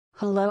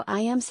Hello, I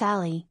am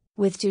Sally,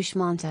 with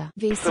Dushmanta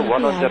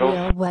VCPI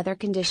Real Weather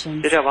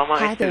Conditions.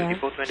 Hi there,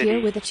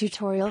 here with a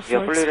tutorial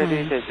for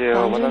X-Plane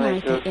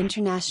Cessna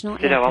International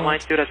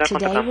Airport.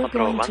 Today we're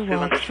going to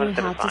walk through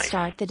how to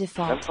start the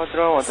default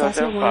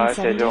Cessna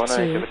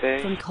 172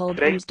 from cold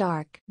and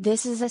dark.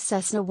 This is a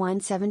Cessna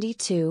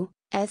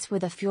 172S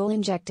with a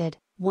fuel-injected,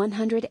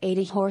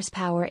 180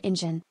 horsepower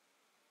engine.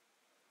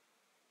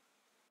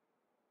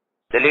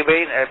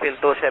 Delivery in airfield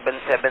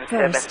 2777.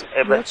 First,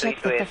 we'll check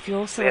that the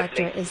fuel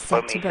selector is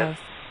set to both.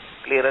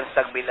 Clearance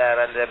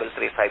Tagbilaran level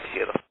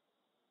 350.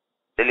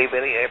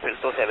 Delivery airfield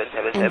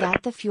 2777. And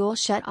that the fuel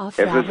shut-off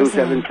valve Airfield is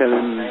in.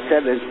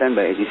 2777,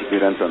 standby, ATC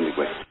clearance on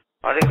request.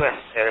 On request,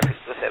 airfield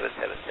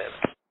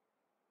 2777.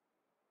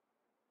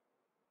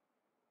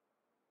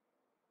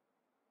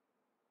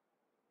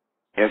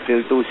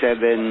 Airfield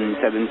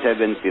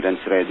 2777, clearance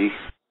ready.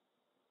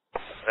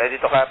 Ready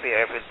to copy,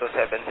 airfield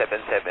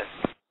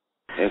 2777.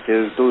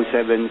 Airfield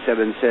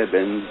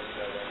 2777,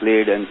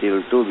 cleared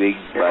until Tubig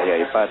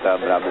via Ipata,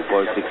 Bravo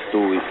 462,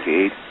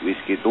 Whiskey 8,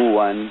 Whiskey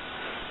 21,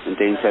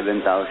 maintain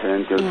 7,000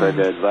 until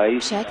further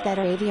advice. Check that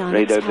our avionics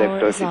Radar power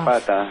vector is off,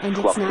 Ipata, and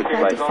squawk it's not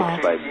by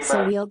default, 6565.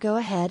 so we'll go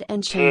ahead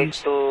and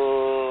change.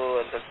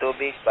 Until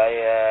Tubig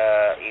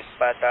via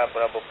Ipata,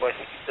 Bravo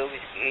 462,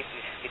 Whiskey 8,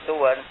 Whiskey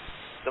 21,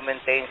 to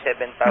maintain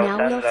 7,000. Now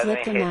we'll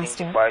flip the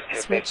master,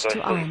 switch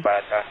to on.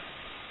 Ipata.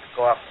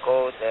 Squawk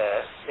code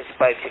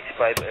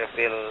 6565,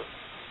 airfield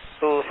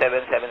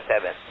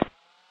 2777.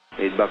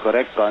 Feedback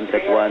correct,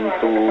 contact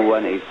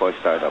 12184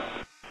 startup.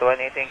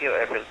 28, thank you,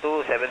 airfield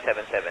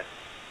 2777.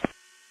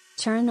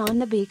 Turn on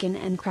the beacon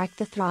and crack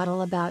the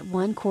throttle about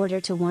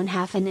 1/4 to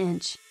 1/2 an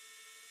inch.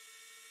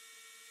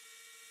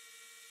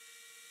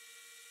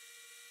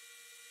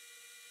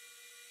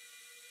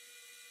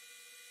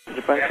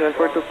 Japan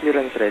 742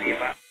 clearance ready.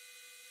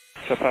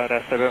 Japan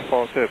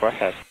 742, go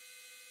ahead.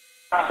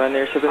 Japan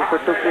Air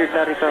 742 cleared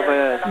Narita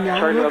via Now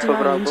Charlie we'll Alpha do our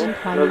Bravo, engine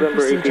priming November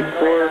procedure.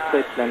 84,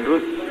 flight plan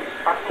route.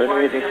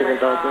 Runway heading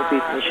 7,000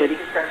 feet initially.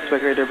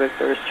 Spec radar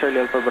vector is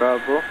Charlie Alpha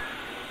Bravo,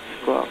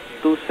 squawk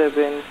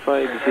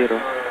 2750.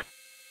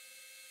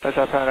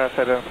 Japan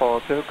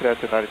 742, clear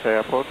to Narita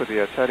Airport to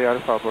the Charlie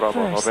Alpha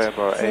Bravo, First,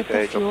 November flip the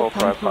 88 fuel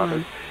pump 4500.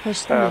 on,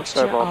 push the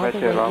mixture all the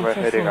way in runway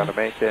for heading full. and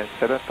maintain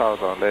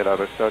 7,000, later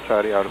restore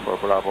Charlie Alpha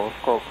Bravo,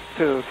 squawk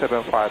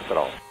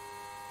 2750.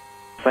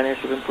 Japan Air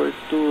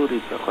 742,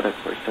 read the correct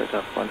for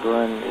startup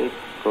 118,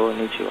 go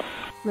Nichiwa.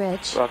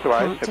 Rich, That's right,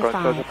 count to sequence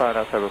 5. Japan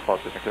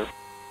 742, thank you.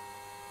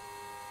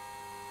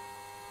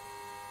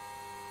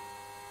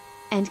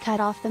 And cut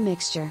off the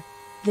mixture.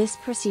 This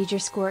procedure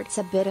squirts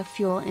a bit of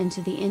fuel into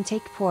the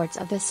intake ports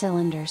of the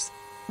cylinders.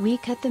 We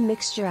cut the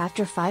mixture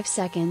after 5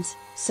 seconds,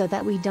 so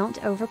that we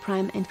don't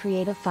overprime and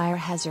create a fire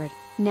hazard.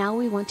 Now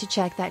we want to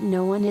check that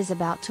no one is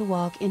about to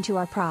walk into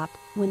our prop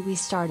when we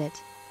start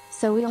it.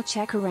 So we'll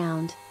check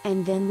around,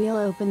 and then we'll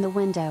open the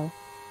window.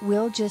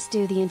 We'll just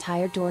do the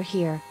entire door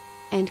here,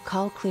 and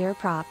call clear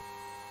prop.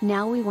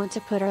 Now we want to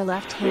put our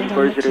left hand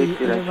on the key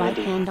and the right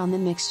hand on the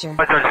mixture.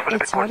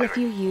 It's hard if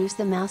you use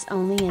the mouse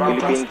only in the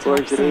Philippine desktop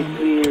 40 scene,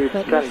 cleared,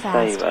 but you're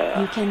standby fast,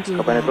 via you can do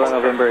Kabanatuan, that.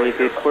 November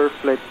 884,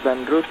 flight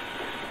plan route.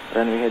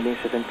 Runway heading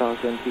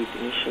 7,000 feet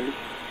initially.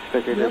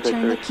 Spec radar We'll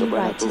turn the vector is key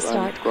right to Kabanatuan,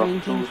 start squawk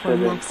cranking for a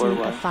maximum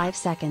 2741. of 5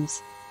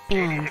 seconds.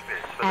 And,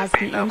 as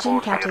the engine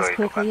catches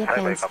quickly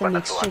advance the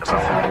mixture to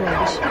full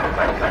range.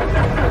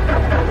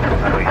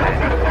 Runway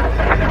heading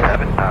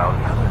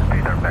 7,000,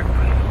 radar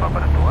vector is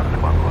Kabanatuan,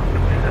 squawk 2741.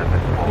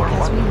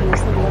 Because we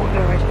use the wheel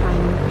forward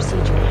priming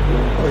procedure, the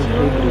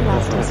fuel will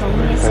last us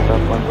only a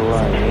second, so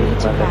we need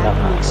to grab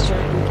the mixture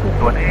and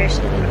quickly push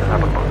it in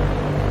front.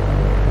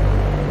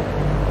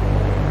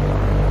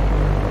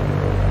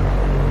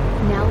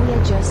 Now we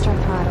adjust our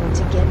throttle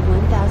to get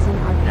 1,000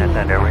 Yes,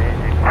 and the RPM.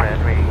 range is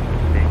Frederick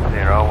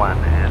 601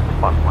 and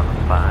spot 15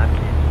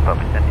 in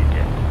permission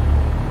India.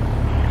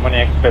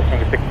 Morning Express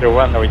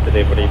 2601, Narita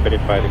delivery,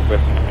 verify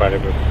requesting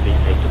variable speed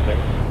to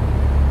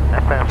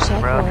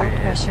Check oil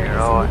pressure is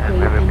in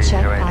the and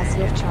check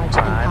positive charge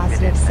and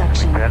positive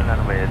suction.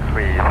 Runway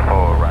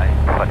 34 right,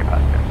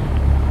 45.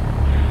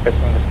 Express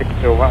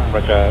 2601,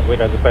 Roger,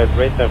 we'll advise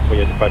radar for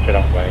your departure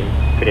runway,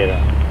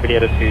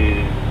 clear to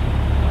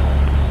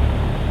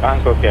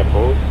Bangkok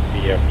Airport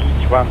via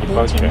beach 1 Then turn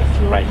departure, the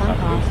fuel right pump on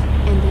off,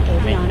 and the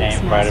avionics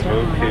maintain master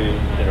variable on.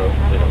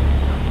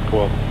 200,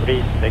 squawk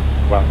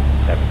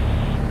 3617.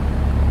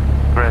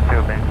 Grade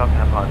 2 Bangkok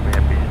Airport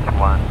via beach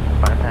 1,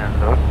 5 and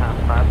route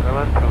 5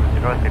 over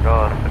 200,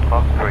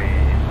 squawk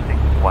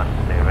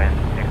 3617,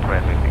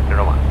 Express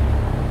 601.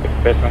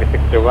 Express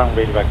 2601,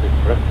 read back to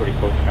Express to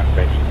report and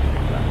ready.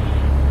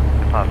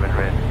 Department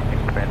ready,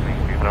 Express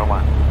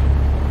 601.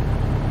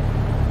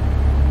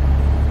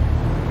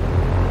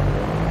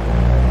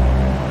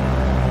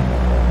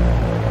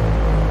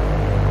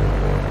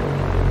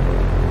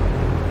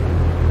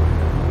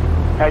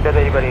 Hi,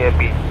 delivery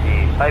APC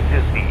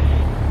 523.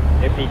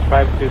 APH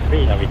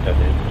 523, Narita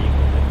delivery.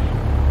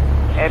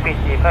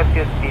 APC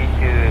 523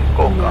 to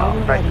And now Koka,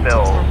 we're flight ready to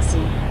bill taxi.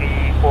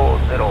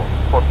 340,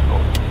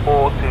 Foxtrot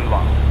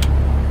 421.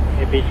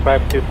 Beach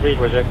 523,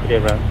 Roger,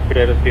 clearance.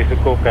 Clearance to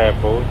Fukuoka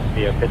Airport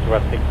via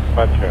Petra 6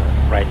 departure,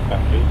 right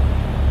boundary.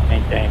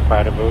 Maintain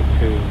flight level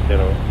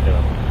 200,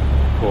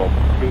 squawk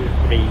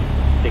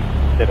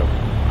 2360,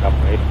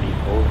 runway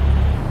 34.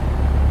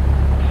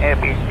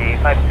 ABC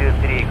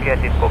 523, clear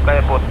to Fukuoka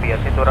Airport via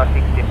Petra 6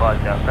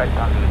 departure, right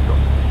on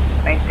route.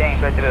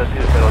 Maintain flight level 200,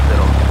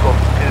 squawk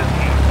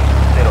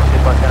 230,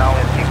 departure now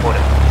ST4.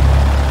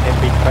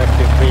 Beach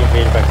 523,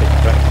 read back to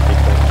track,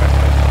 report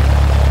traffic.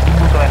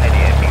 So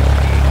energy ABC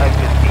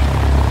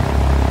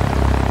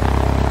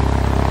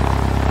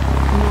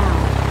 523. Now,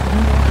 you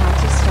know how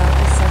to start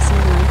a Cessna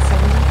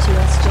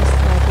 972S just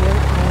like Real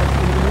Pilot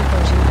and any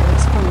version of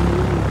X-Plane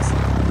you use.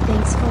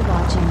 Thanks for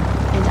watching,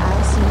 and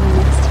I'll see you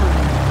next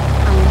time.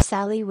 I am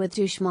Sally with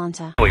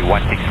Dushmanta.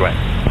 16 right.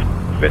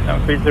 Vietnam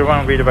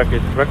 301, read back to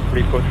track,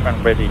 report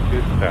run ready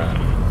to start.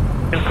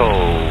 Go,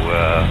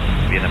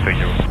 Vietnam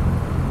 30.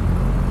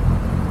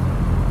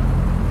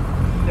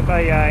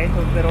 By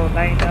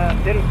 809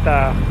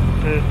 Delta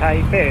to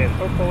Taipei,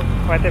 support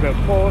flight level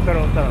 400,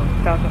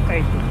 chance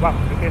 81,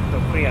 request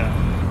clear.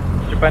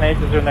 Japan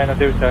 809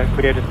 Delta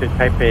cleared to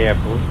Taipei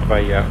Airport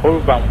via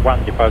Orban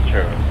 1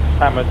 departure,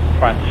 Summit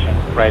transition,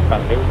 right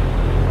boundary,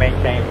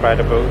 maintain flight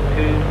level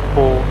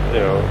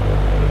 240,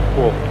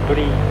 squawk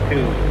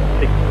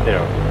 3260,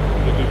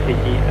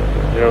 ETCG at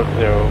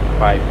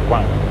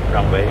 0051,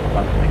 runway 16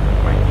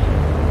 right.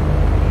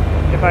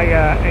 By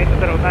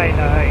 809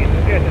 is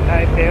clear to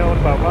Taipei,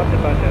 Orban 1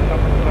 departure,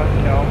 Summit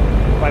transition,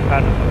 right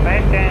boundary,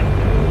 maintain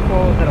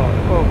 240,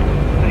 squawk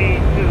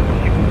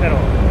 3260,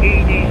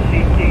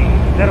 ETCG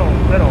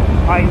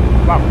 0051,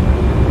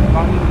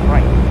 1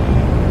 right.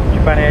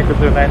 Japan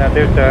 809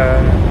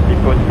 Delta,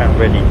 report and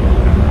ready.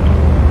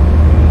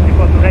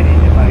 Report ready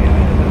by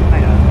 809.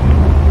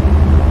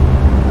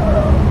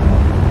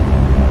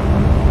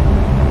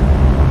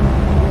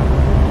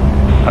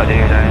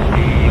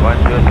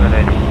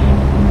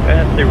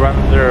 NSC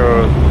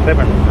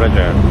 107,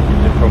 Roger.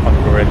 Engine for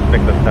control,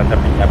 expect the startup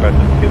in about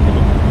 2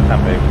 minutes.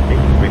 Number 6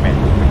 remains.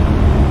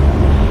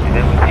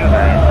 Then with you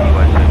INC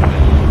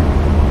 107.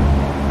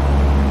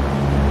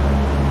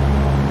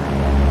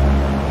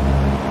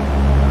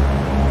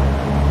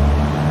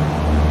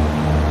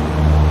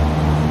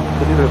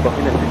 Deliver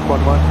Bohemia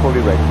 611, fully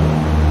ready.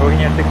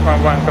 Bohemia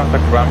 611,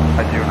 contact ground.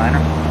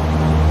 509er.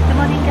 Good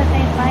morning,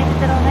 Cathay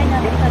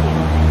 509 Delta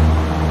Zero.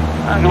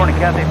 Good morning,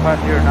 Cathay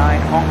 509,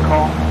 Hong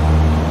Kong.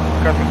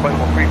 Crossing flight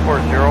level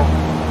 340.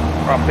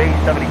 From base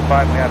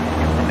 75, we have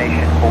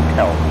information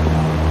hotel.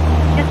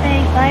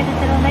 Cathay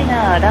 509,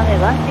 runway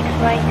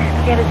 16 right,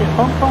 clear to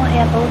Hong Kong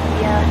Airport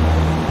via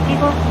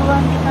Eagle 1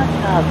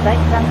 departure, flight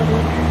and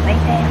route,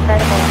 maintain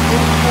flight level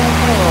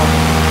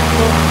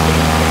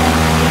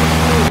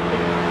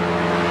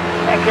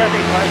 240, And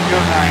Cathay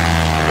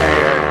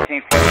 509,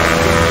 team flight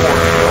level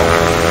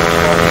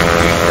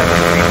 340.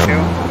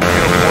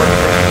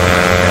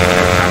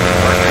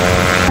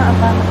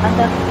 3732,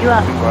 under you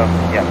are.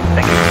 Yeah,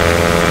 thank you.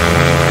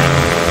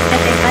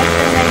 Cathay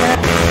 509.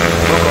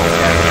 Local,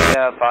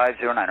 Cathay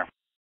 509er.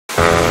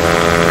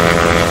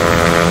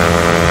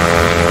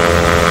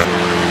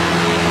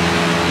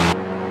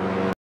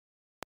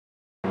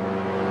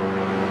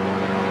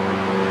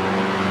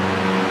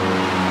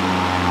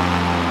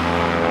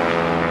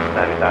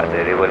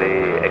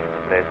 Delivery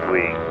Express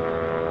Wing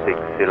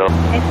 60.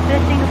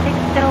 Expressing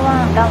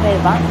 601, runway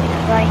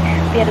 16 right,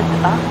 clear to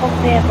Bangkok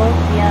Airport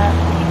via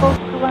Eagle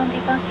 1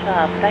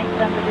 departure, flight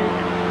and route,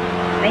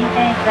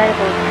 maintain flight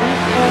level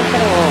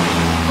 240,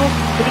 squawk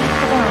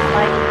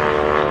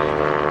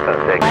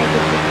 375, Thank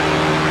you.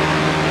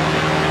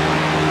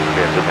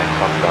 Clear to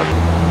Bangkok dot.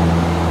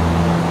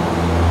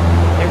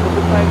 Airfield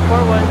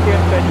 2541, clear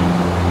and ready.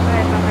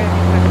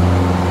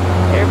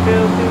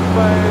 Airfield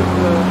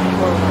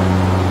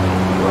 2541.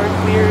 You are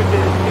cleared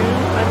to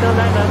until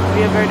 9 knots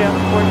via Verde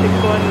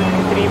 461,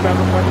 Whiskey 3,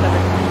 Bravo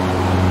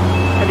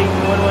 47. Heading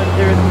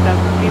 110 to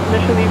Tampa. Please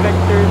initially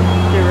vectors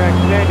direct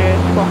Verde,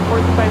 squawk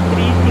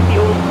 453,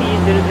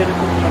 CPOC 002.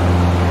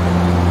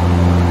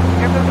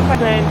 Airfield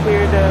 259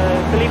 cleared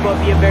Calibo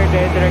via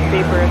Verde, direct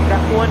paper,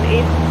 track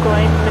 18,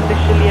 climb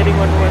initially heading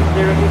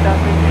 110 to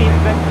Tampa. Please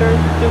vectors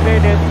to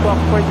Verde,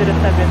 squawk 407.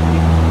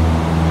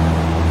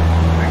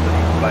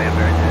 Via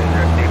Verde,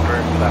 direct paper,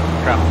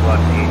 track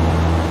 18.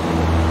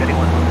 Heading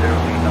 110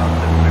 feet off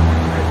the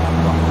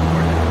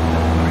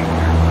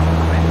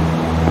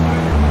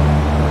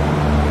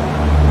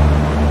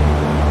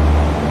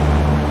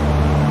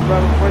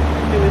Bravo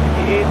 462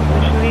 Whiskey 8,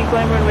 initially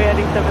climb runway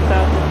heading 7,000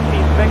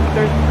 feet,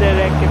 vectors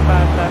direct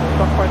Ipasa,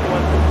 squawk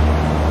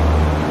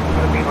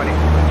 412.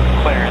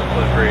 Clearance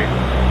delivery,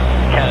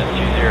 Cat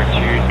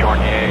 202,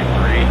 Dornier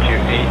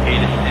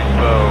 3288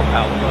 info,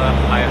 Alpha,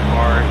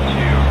 IFR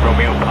to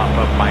Romeo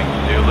Papa, Mike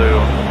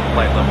Zulu,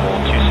 flight level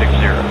 260.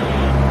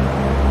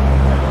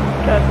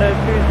 Cat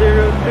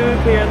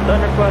 202, clearance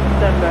on request,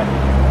 standby.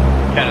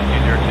 Cat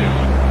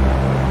 202.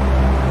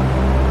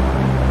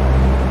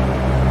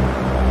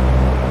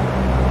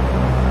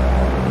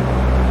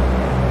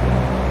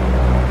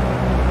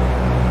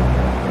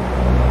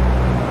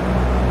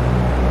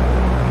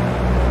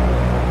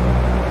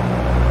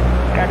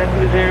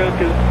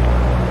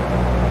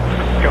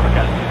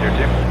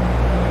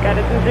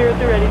 Scada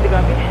 202, ready to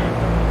copy.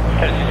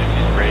 Scada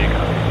 202, ready to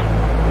copy.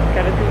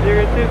 Scada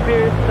 202,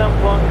 clear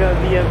Zamboanga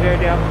via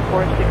Verde Alpha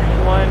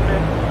 461.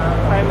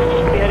 I'm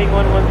heading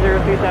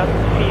 110, 3,000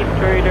 feet,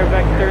 corridor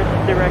vectors,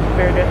 direct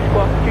Verde,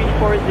 squawk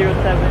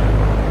 3407.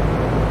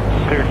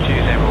 Clear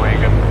 2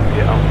 Zamboanga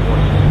via Alpha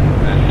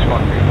 461 and squawk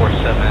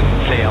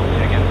 347, say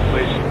altitude again,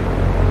 please.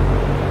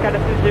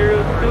 Scada 202,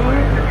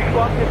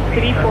 squawk is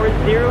 3407,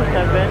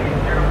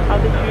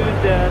 altitude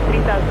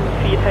 3,000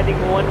 feet, heading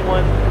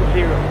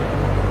 110.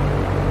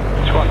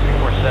 Squawk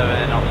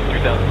 347,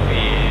 altitude 3,000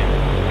 feet,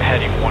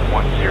 heading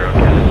 110,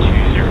 Scada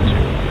 202.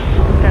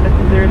 Scada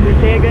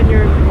 202, say again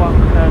your squawk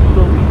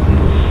slowly.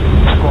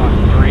 Squawk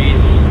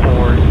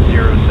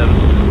 3407.